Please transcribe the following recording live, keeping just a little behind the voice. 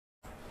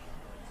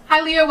Hi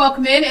Leo,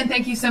 welcome in and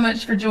thank you so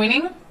much for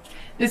joining.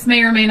 This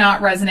may or may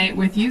not resonate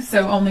with you,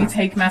 so only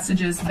take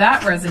messages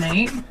that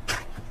resonate.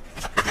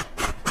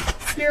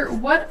 Spirit,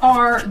 what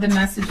are the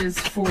messages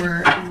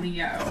for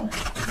Leo?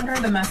 What are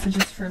the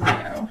messages for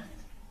Leo?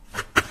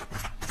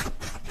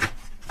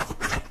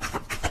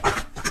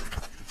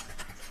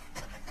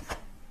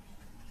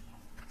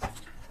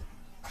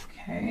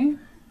 Okay.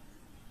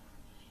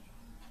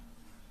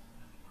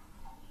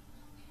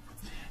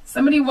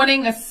 Somebody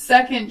wanting a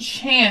second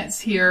chance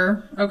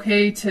here,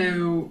 okay,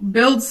 to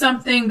build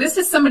something. This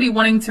is somebody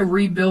wanting to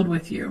rebuild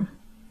with you.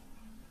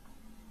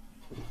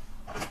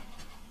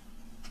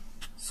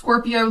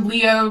 Scorpio,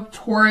 Leo,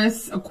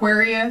 Taurus,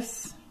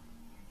 Aquarius.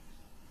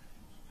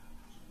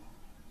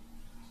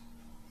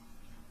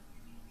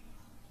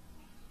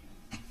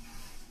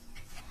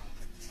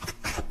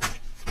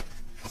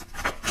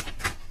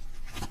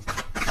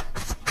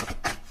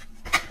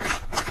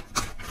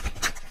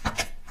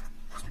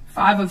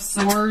 Five of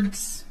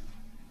Swords.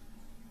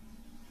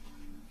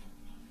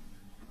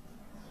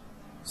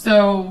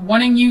 So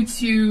wanting you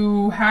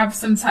to have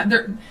some type,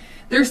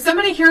 there's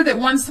somebody here that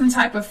wants some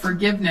type of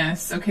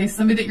forgiveness, okay?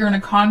 Somebody that you're in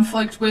a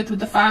conflict with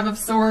the Five of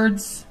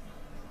Swords.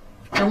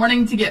 They're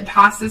wanting to get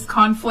past this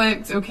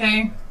conflict,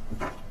 okay?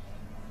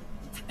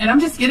 And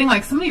I'm just getting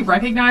like somebody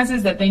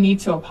recognizes that they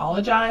need to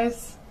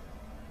apologize.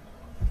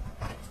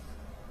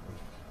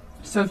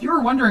 So if you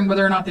were wondering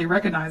whether or not they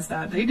recognize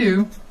that, they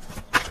do.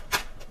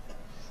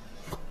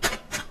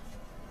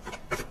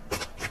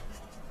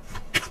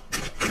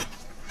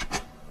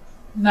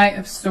 Knight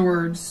of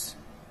Swords.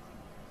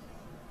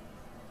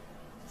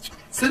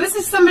 So this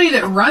is somebody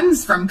that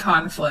runs from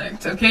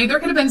conflict, okay? There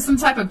could have been some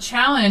type of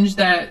challenge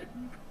that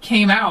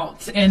came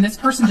out and this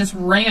person just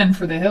ran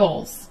for the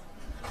hills.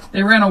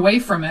 They ran away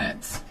from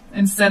it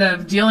instead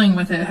of dealing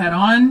with it head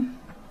on.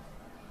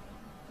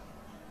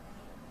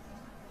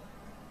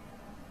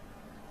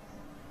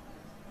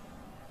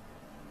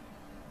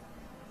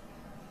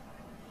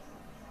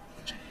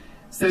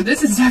 So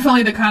this is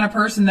definitely the kind of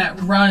person that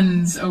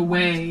runs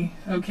away,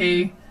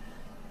 okay?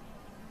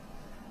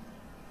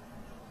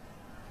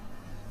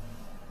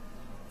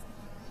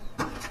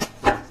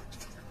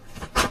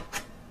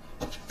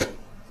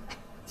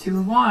 Two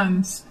of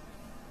Wands.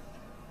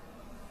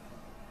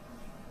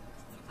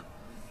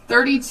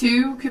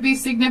 32 could be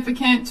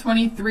significant.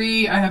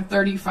 23, I have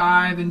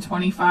 35 and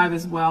 25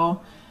 as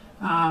well.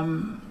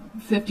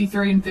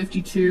 53 and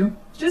 52.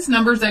 Just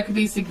numbers that could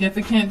be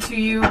significant to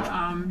you.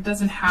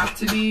 Doesn't have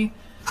to be.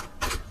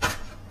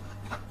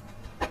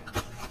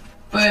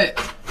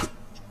 But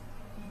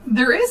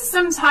there is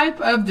some type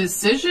of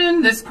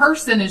decision this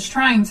person is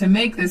trying to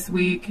make this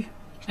week.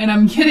 And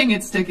I'm getting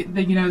it's to,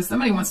 you know,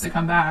 somebody wants to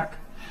come back.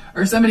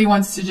 Or somebody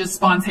wants to just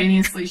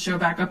spontaneously show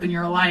back up in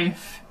your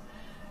life.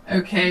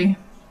 Okay.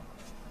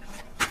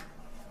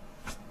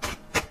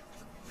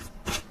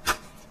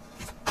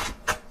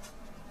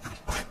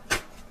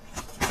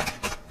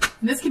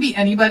 And this could be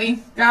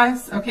anybody,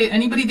 guys. Okay,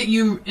 anybody that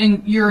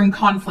you're in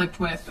conflict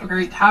with.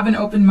 Okay, have an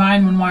open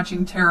mind when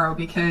watching tarot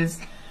because,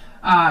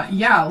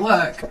 yeah,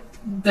 look,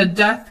 the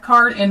Death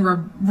card in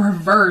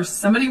reverse.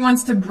 Somebody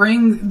wants to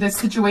bring this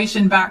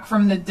situation back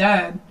from the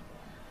dead.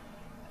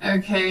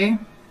 Okay.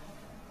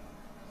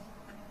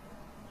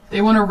 They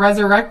want to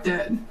resurrect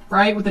it,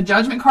 right? With the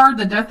Judgment card,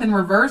 the Death in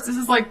reverse. This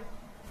is like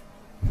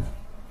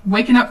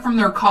waking up from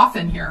their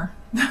coffin here.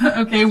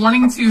 Okay,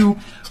 wanting to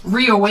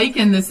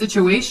reawaken the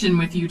situation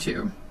with you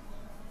two.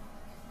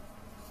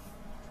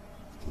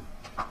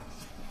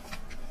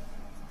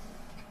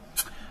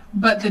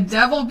 But the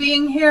Devil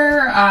being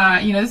here,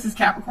 you know, this is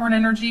Capricorn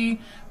energy.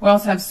 We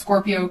also have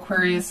Scorpio,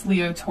 Aquarius,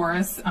 Leo,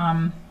 Taurus.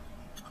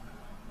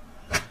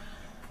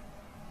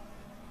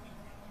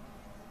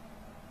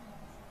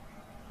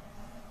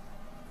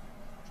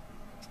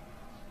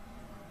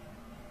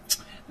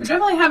 They're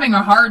definitely having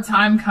a hard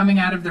time coming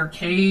out of their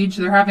cage.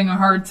 They're having a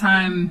hard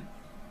time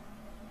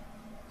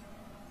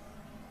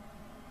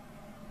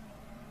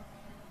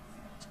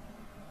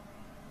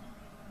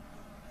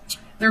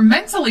they're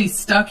mentally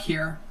stuck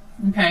here,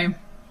 okay,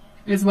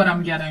 is what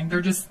I'm getting.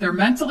 They're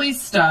mentally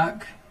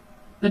stuck.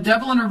 The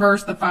Devil in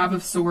reverse, the Five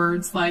of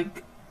Swords,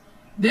 like,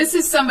 this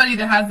is somebody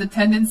that has the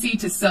tendency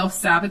to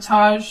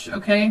self-sabotage,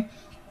 okay?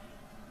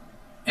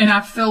 And I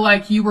feel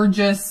like you were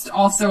just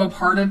also a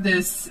part of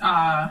this,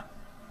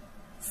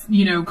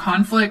 you know,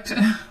 conflict.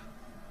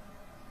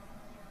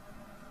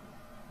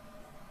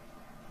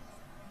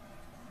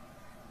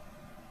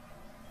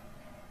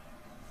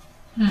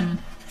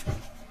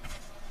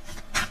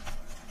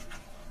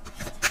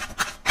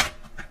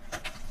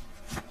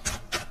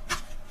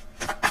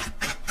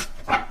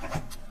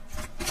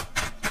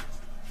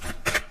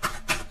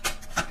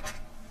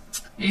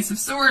 Ace of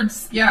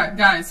Swords. Yeah,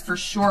 guys, for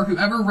sure.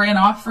 Whoever ran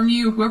off from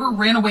you, whoever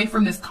ran away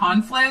from this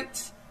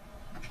conflict,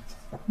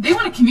 they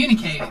want to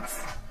communicate.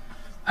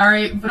 All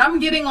right, but I'm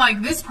getting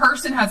like this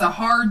person has a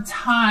hard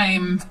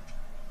time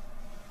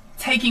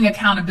taking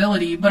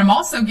accountability, but I'm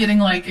also getting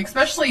like,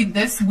 especially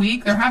this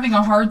week, they're having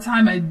a hard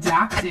time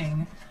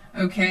adapting,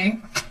 okay?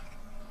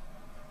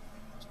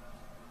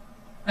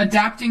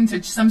 adapting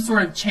to some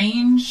sort of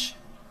change.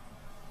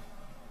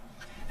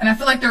 And I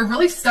feel like they're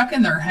really stuck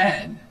in their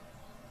head.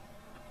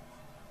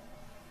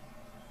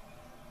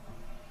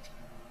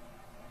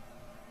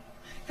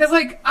 Because,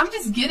 like, I'm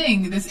just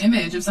getting this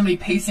image of somebody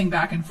pacing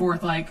back and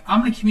forth, like, I'm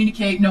going to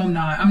communicate, no, I'm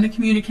not. I'm going to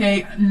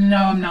communicate, no,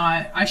 I'm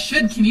not. I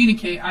should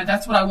communicate.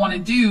 That's what I want to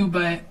do,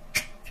 but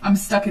I'm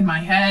stuck in my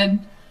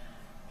head.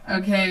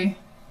 Okay.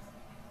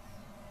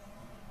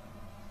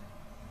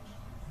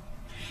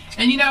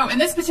 And, you know, in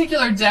this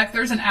particular deck,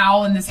 there's an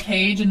owl in this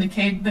cage, and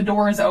the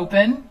door is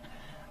open.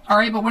 All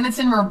right, but when it's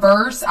in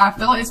reverse, I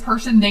feel like this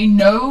person, they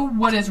know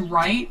what is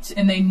right,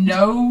 and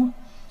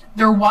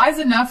they're wise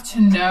enough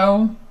to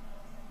know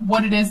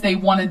what it is they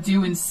want to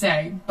do and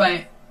say,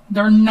 but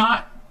they're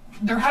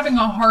having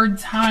a hard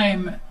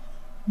time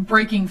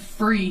breaking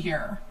free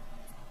here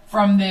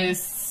from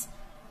this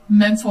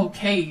mental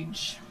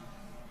cage.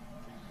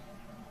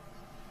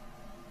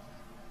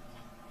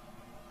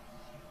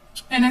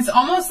 And it's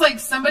almost like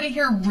somebody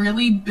here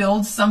really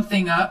builds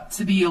something up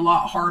to be a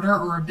lot harder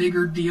or a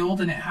bigger deal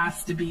than it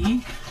has to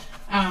be.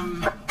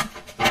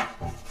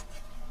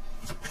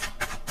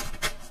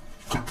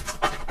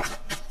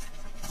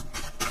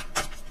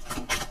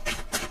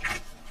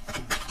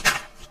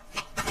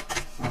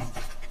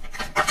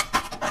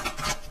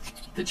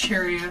 The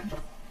Chariot.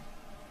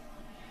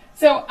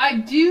 So I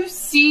do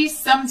see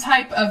some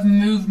type of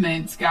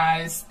movement,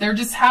 guys. They're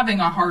just having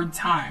a hard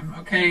time,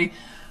 okay?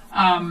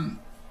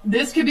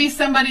 This could be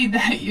somebody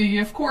that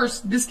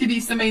this could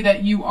be somebody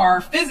that you are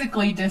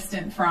physically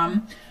distant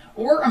from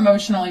or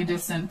emotionally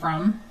distant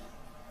from.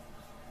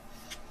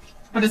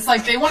 But it's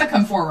like they want to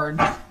come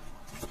forward.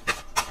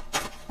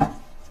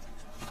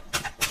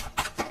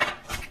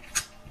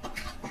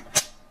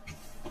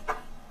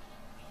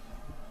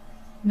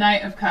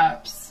 Knight of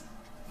Cups.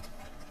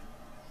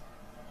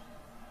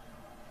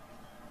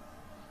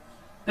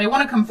 They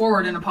want to come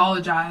forward and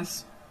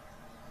apologize.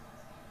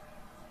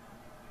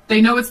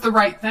 They know it's the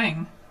right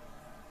thing.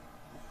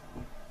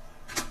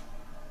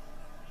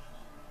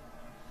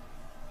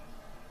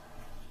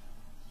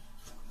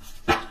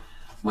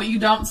 What you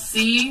don't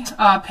see,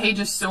 Page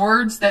of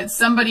Swords, that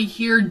somebody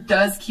here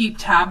does keep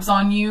tabs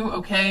on you,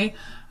 okay?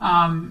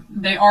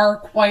 They are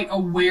quite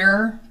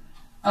aware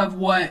of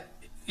what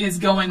is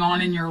going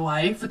on in your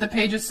life with the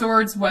Page of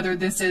Swords, whether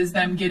this is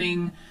them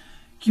getting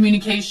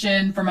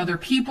communication from other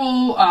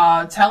people,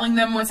 telling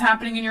them what's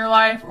happening in your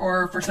life,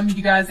 or for some of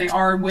you guys, they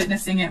are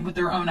witnessing it with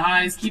their own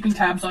eyes, keeping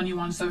tabs on you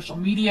on social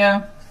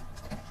media.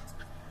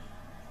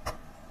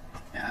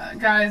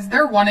 Guys,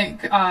 they're wanting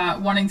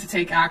to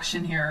take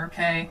action here,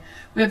 okay?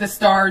 We have the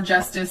Star,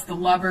 Justice, the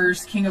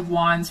Lovers, King of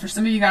Wands. For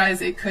some of you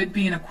guys, it could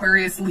be an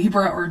Aquarius,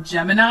 Libra, or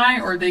Gemini,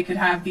 or they could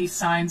have these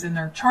signs in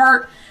their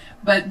chart.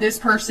 But this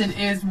person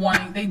is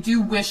they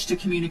do wish to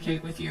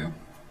communicate with you.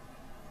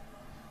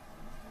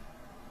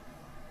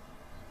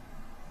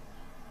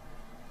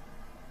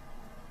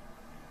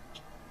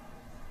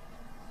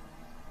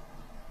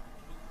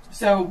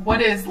 So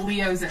what is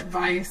Leo's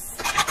advice?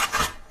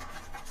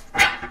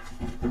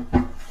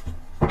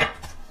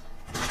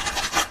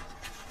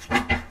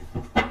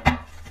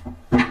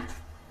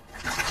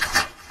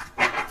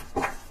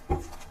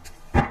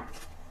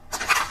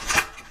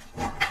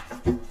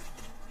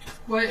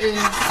 What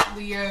is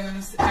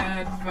Leo's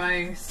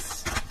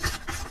advice?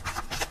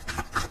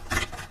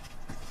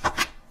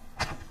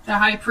 The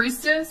High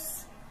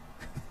Priestess.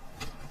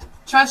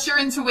 Trust your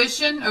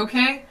intuition,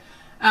 okay?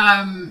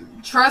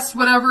 Trust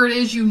whatever it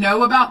is you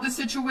know about the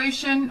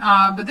situation,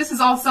 but this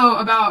is also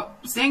about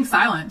staying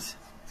silent.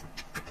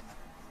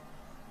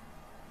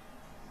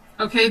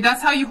 Okay,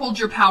 that's how you hold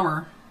your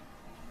power.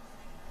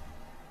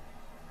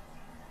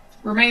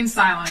 Remain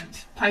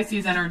silent,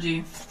 Pisces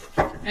energy.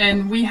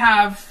 And we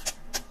have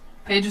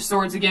Page of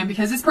Swords again,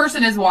 because this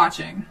person is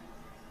watching.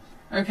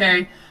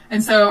 Okay,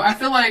 and so I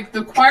feel like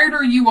the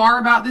quieter you are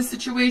about this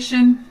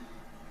situation,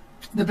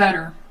 the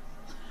better.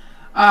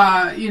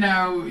 You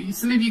know,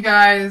 some of you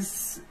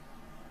guys,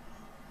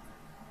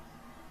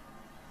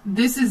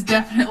 this is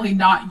definitely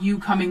not you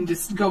going to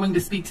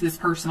speak to this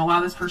person. Allow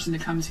this person to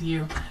come to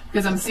you,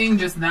 because I'm seeing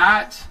just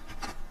that.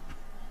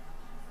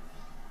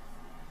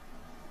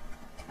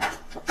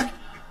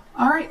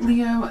 All right,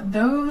 Leo,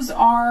 those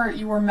are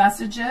your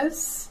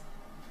messages.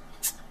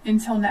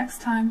 Until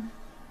next time,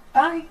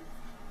 bye.